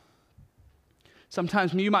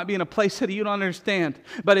 Sometimes you might be in a place that you don't understand,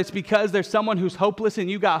 but it's because there's someone who's hopeless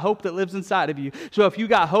and you got hope that lives inside of you. So if you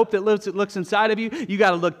got hope that looks inside of you, you got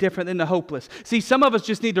to look different than the hopeless. See, some of us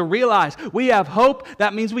just need to realize we have hope.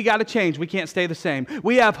 That means we got to change. We can't stay the same.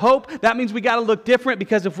 We have hope. That means we got to look different,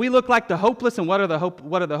 because if we look like the hopeless, and what are the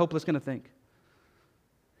hopeless going to think?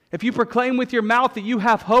 If you proclaim with your mouth that you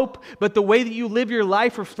have hope, but the way that you live your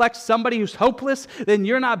life reflects somebody who's hopeless, then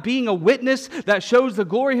you're not being a witness that shows the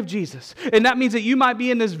glory of Jesus. And that means that you might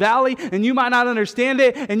be in this valley and you might not understand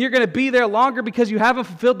it, and you're going to be there longer because you haven't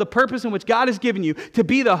fulfilled the purpose in which God has given you to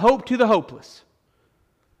be the hope to the hopeless.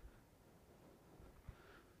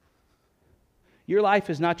 Your life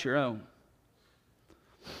is not your own.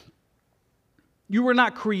 You were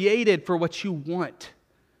not created for what you want.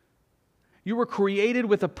 You were created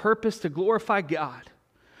with a purpose to glorify God.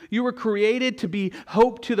 You were created to be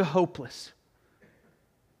hope to the hopeless.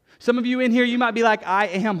 Some of you in here, you might be like, I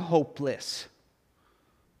am hopeless.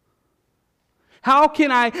 How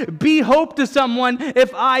can I be hope to someone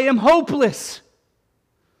if I am hopeless?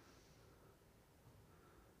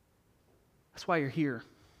 That's why you're here.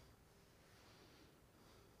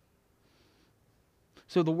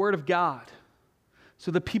 So the Word of God, so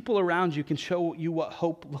the people around you can show you what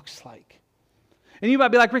hope looks like. And you might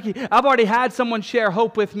be like, Ricky, I've already had someone share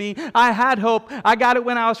hope with me. I had hope. I got it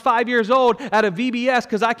when I was 5 years old at a VBS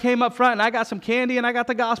because I came up front and I got some candy and I got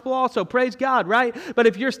the gospel also. Praise God, right? But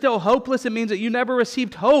if you're still hopeless, it means that you never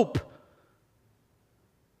received hope.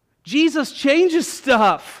 Jesus changes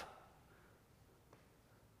stuff.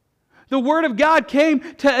 The Word of God came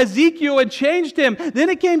to Ezekiel and changed him. Then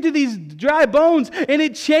it came to these dry bones and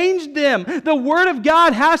it changed them. The Word of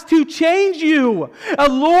God has to change you. A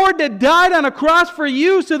Lord that died on a cross for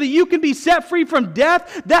you so that you can be set free from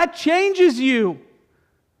death, that changes you.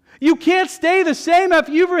 You can't stay the same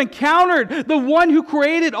after you've encountered the one who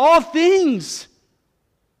created all things.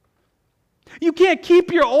 You can't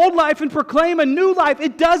keep your old life and proclaim a new life.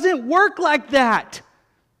 It doesn't work like that.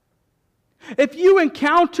 If you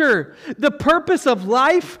encounter the purpose of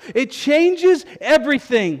life, it changes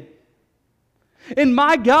everything. And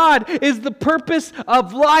my God is the purpose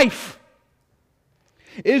of life.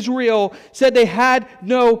 Israel said they had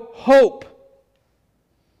no hope.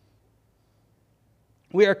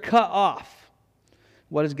 We are cut off.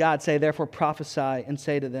 What does God say? Therefore prophesy and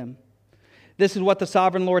say to them, this is what the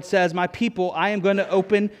sovereign Lord says, my people, I am going to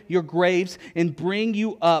open your graves and bring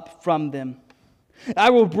you up from them.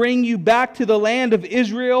 I will bring you back to the land of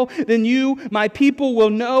Israel. Then you, my people,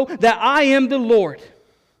 will know that I am the Lord.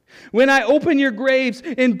 When I open your graves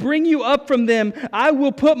and bring you up from them, I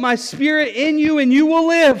will put my spirit in you and you will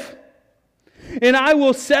live. And I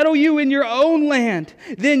will settle you in your own land.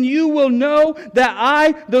 Then you will know that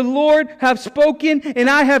I, the Lord, have spoken and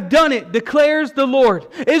I have done it, declares the Lord.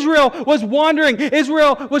 Israel was wandering.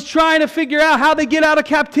 Israel was trying to figure out how they get out of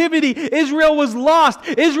captivity. Israel was lost.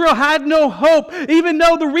 Israel had no hope, even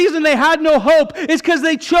though the reason they had no hope is because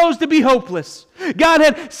they chose to be hopeless. God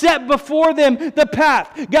had set before them the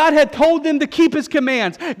path. God had told them to keep His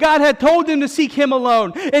commands. God had told them to seek Him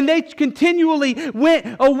alone. And they continually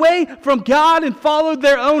went away from God and followed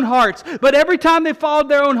their own hearts. But every time they followed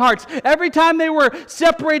their own hearts, every time they were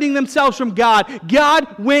separating themselves from God,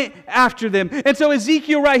 God went after them. And so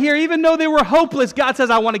Ezekiel right here, even though they were hopeless, God says,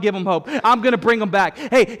 I want to give them hope. I'm going to bring them back.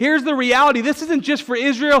 Hey, here's the reality. This isn't just for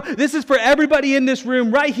Israel. This is for everybody in this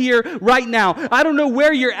room right here, right now. I don't know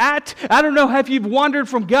where you're at. I don't know if you've wandered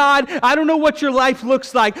from God. I don't know what your life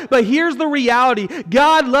looks like, but here's the reality.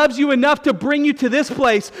 God loves you enough to bring you to this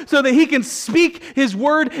place so that He can speak His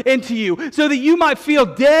word into you. So that you might feel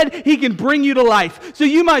dead, He can bring you to life. So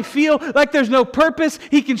you might feel like there's no purpose,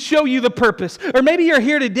 He can show you the purpose. Or maybe you're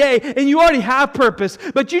here today and you already have purpose,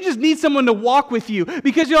 but you just need someone to walk with you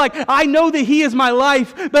because you're like, I know that He is my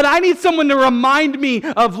life, but I need someone to remind me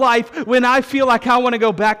of life when I feel like I want to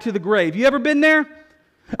go back to the grave. You ever been there?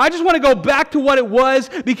 I just want to go back to what it was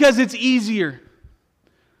because it's easier.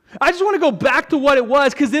 I just want to go back to what it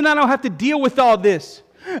was because then I don't have to deal with all this.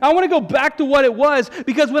 I want to go back to what it was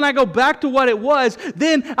because when I go back to what it was,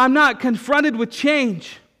 then I'm not confronted with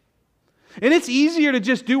change. And it's easier to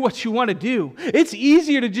just do what you want to do. It's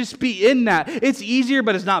easier to just be in that. It's easier,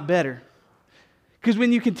 but it's not better. Because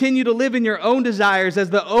when you continue to live in your own desires as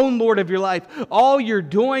the own Lord of your life, all you're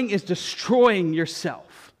doing is destroying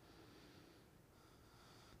yourself.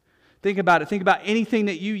 Think about it. Think about anything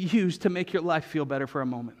that you use to make your life feel better for a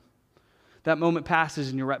moment. That moment passes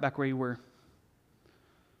and you're right back where you were.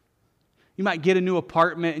 You might get a new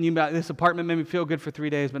apartment and you might, this apartment made me feel good for 3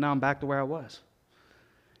 days, but now I'm back to where I was.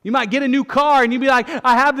 You might get a new car and you'd be like,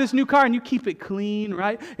 I have this new car, and you keep it clean,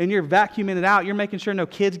 right? And you're vacuuming it out. You're making sure no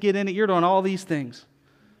kids get in it. You're doing all these things.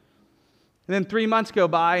 And then 3 months go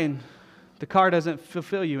by and the car doesn't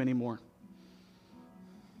fulfill you anymore.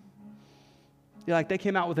 You're like, they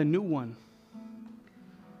came out with a new one.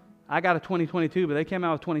 I got a 2022, but they came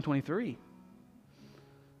out with 2023.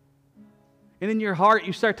 And in your heart,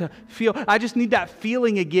 you start to feel, I just need that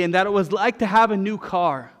feeling again that it was like to have a new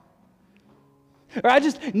car. Or I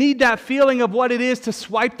just need that feeling of what it is to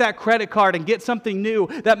swipe that credit card and get something new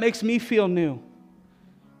that makes me feel new.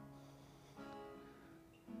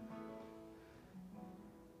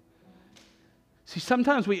 See,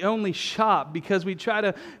 sometimes we only shop because we try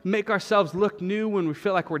to make ourselves look new when we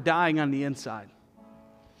feel like we're dying on the inside.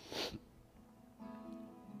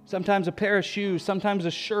 Sometimes a pair of shoes, sometimes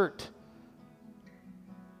a shirt.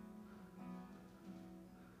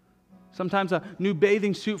 Sometimes a new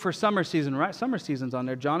bathing suit for summer season, right? Summer season's on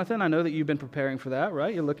there. Jonathan, I know that you've been preparing for that,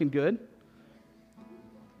 right? You're looking good.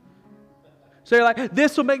 So you're like,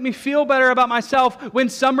 this will make me feel better about myself when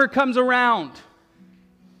summer comes around.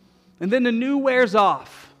 And then the new wears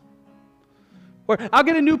off. Or I'll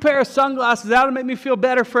get a new pair of sunglasses. That'll make me feel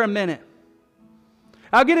better for a minute.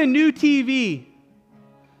 I'll get a new TV.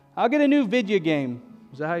 I'll get a new video game.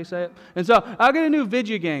 Is that how you say it? And so I'll get a new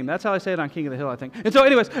video game. That's how I say it on King of the Hill, I think. And so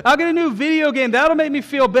anyways, I'll get a new video game. That'll make me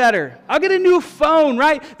feel better. I'll get a new phone,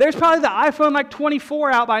 right? There's probably the iPhone like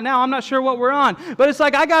 24 out by now. I'm not sure what we're on. But it's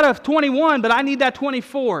like I got a 21, but I need that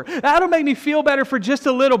 24. That'll make me feel better for just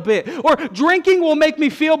a little bit. Or drinking will make me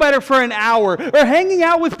feel better for an hour. Or hanging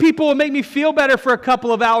out with people will make me feel better for a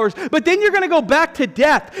couple of hours. But then you're going to go back to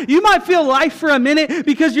death. You might feel life for a minute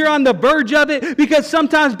because you're on the verge of it. Because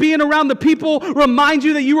sometimes being around the people reminds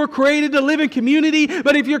you that you were created to live in community,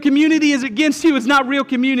 but if your community is against you, it's not real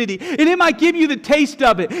community. And it might give you the taste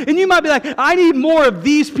of it. And you might be like, I need more of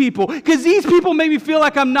these people because these people make me feel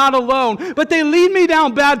like I'm not alone, but they lead me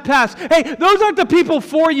down bad paths. Hey, those aren't the people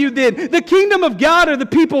for you then. The kingdom of God are the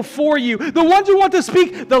people for you. The ones who want to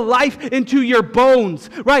speak the life into your bones,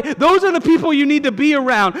 right? Those are the people you need to be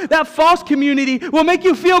around. That false community will make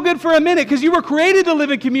you feel good for a minute because you were created to live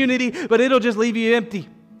in community, but it'll just leave you empty.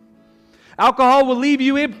 Alcohol will leave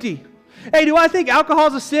you empty. Hey, do I think alcohol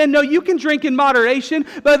is a sin? No, you can drink in moderation,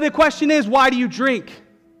 but the question is, why do you drink?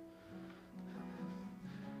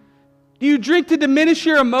 Do you drink to diminish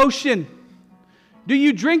your emotion? Do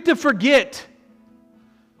you drink to forget?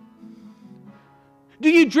 Do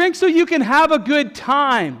you drink so you can have a good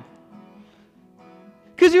time?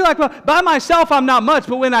 Because you're like, well, by myself I'm not much,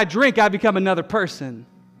 but when I drink, I become another person.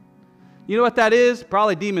 You know what that is?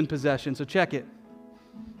 Probably demon possession, so check it.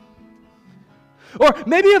 Or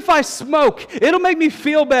maybe if I smoke, it'll make me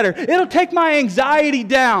feel better. It'll take my anxiety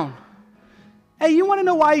down. Hey, you want to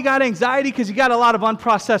know why you got anxiety? Because you got a lot of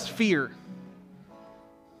unprocessed fear.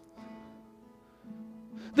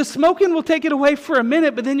 The smoking will take it away for a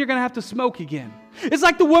minute, but then you're going to have to smoke again. It's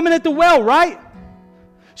like the woman at the well, right?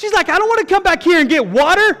 She's like, I don't want to come back here and get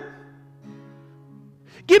water.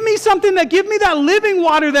 Give me something give me that living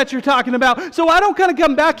water that you're talking about so I don't got to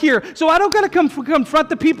come back here. So I don't got to confront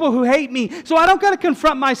the people who hate me. So I don't got to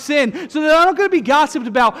confront my sin. So that I don't got to be gossiped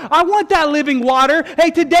about. I want that living water.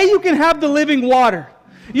 Hey, today you can have the living water.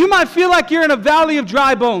 You might feel like you're in a valley of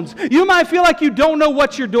dry bones. You might feel like you don't know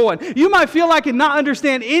what you're doing. You might feel like you not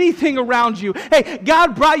understand anything around you. Hey,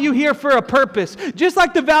 God brought you here for a purpose. Just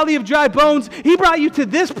like the valley of dry bones, He brought you to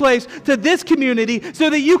this place, to this community, so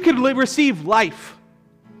that you could receive life.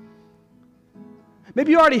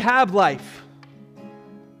 Maybe you already have life.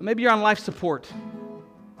 Maybe you're on life support.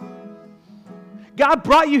 God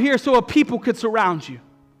brought you here so a people could surround you.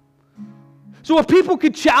 So a people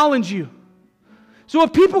could challenge you. So a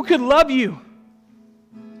people could love you.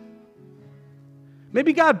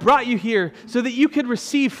 Maybe God brought you here so that you could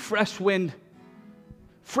receive fresh wind,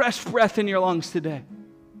 fresh breath in your lungs today.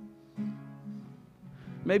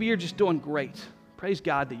 Maybe you're just doing great. Praise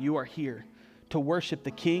God that you are here to worship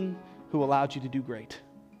the King who allowed you to do great.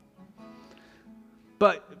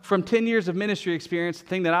 But from 10 years of ministry experience, the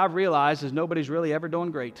thing that I've realized is nobody's really ever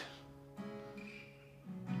doing great.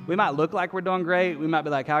 We might look like we're doing great. We might be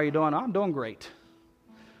like, how are you doing? Oh, I'm doing great.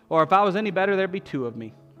 Or if I was any better, there'd be two of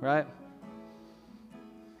me, right?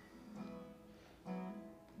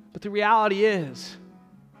 But the reality is,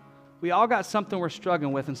 we all got something we're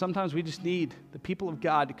struggling with, and sometimes we just need the people of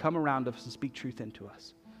God to come around us and speak truth into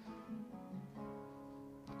us.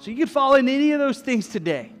 So you could fall into any of those things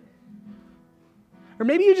today. Or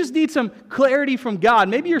maybe you just need some clarity from God.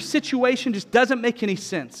 Maybe your situation just doesn't make any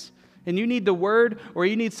sense, and you need the word, or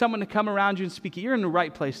you need someone to come around you and speak it. You're in the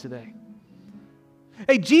right place today.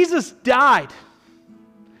 Hey, Jesus died.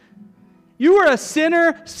 You were a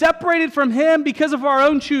sinner separated from Him because of our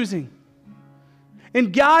own choosing.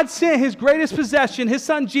 And God sent His greatest possession, His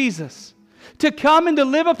Son Jesus, to come and to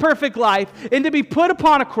live a perfect life and to be put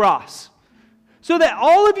upon a cross. So that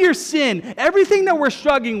all of your sin, everything that we're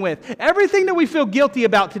struggling with, everything that we feel guilty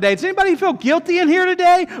about today. Does anybody feel guilty in here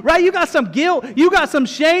today? Right? You got some guilt. You got some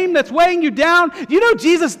shame that's weighing you down. Do you know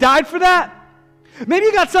Jesus died for that? Maybe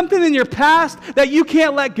you got something in your past that you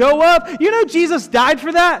can't let go of. You know Jesus died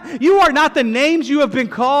for that. You are not the names you have been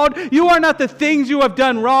called. You are not the things you have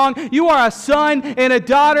done wrong. You are a son and a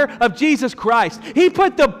daughter of Jesus Christ. He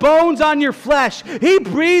put the bones on your flesh. He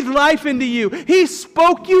breathed life into you. He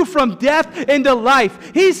spoke you from death into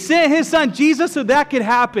life. He sent His Son Jesus so that could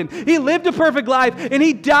happen. He lived a perfect life, and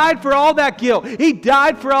He died for all that guilt. He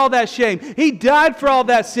died for all that shame. He died for all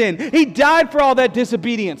that sin. He died for all that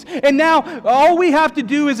disobedience. And now all we have to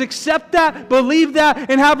do is accept that, believe that,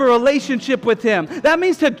 and have a relationship with Him. That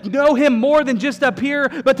means to know Him more than just up here,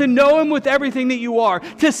 but to know Him with everything that you are,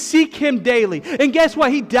 to seek Him daily. And guess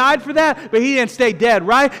what? He died for that, but He didn't stay dead,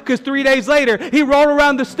 right? Because 3 days later, He rolled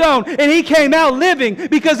around the stone, and He came out living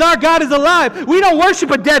because our God is alive. We don't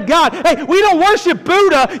worship a dead God. Hey, we don't worship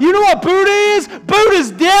Buddha. You know what Buddha is?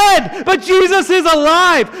 Buddha's dead, but Jesus is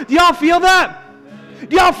alive. Do y'all feel that?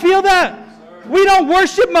 Do y'all feel that? We don't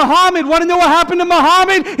worship Muhammad. Want to know what happened to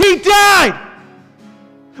Muhammad? He died.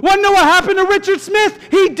 Want to know what happened to Richard Smith?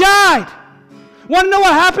 He died. Want to know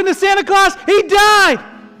what happened to Santa Claus? He died.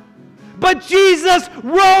 But Jesus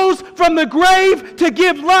rose from the grave to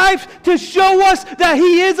give life, to show us that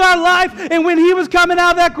He is our life. And when He was coming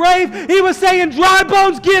out of that grave, He was saying, dry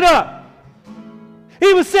bones, get up.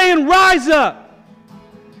 He was saying, rise up.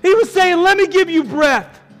 He was saying, let me give you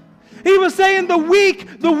breath. He was saying, the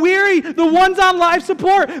weak, the weary, the ones on life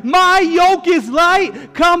support, my yoke is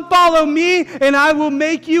light. Come follow me, and I will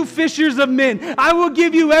make you fishers of men. I will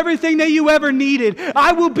give you everything that you ever needed.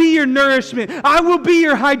 I will be your nourishment. I will be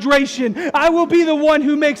your hydration. I will be the one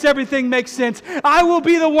who makes everything make sense. I will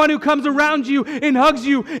be the one who comes around you and hugs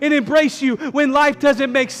you and embraces you when life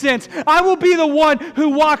doesn't make sense. I will be the one who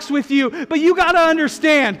walks with you. But you got to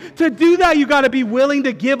understand, to do that, you got to be willing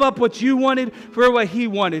to give up what you wanted for what He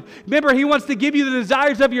wanted. Remember, He wants to give you the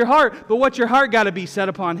desires of your heart, but what's your heart got to be set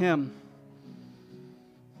upon Him?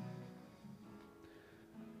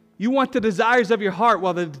 You want the desires of your heart,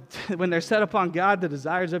 well, when they're set upon God, the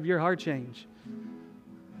desires of your heart change.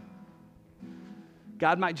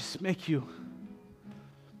 God might just make you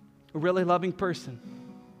a really loving person.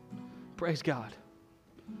 Praise God.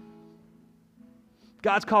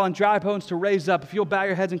 God's calling dry bones to raise up. If you'll bow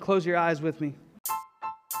your heads and close your eyes with me.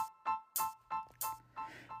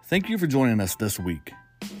 Thank you for joining us this week.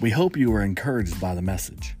 We hope you were encouraged by the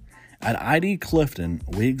message. At ID Clifton,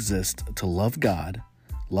 we exist to love God,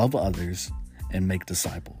 love others, and make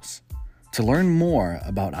disciples. To learn more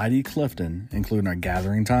about ID Clifton, including our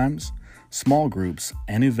gathering times, small groups,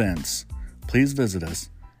 and events, please visit us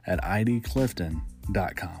at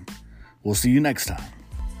idclifton.com. We'll see you next time.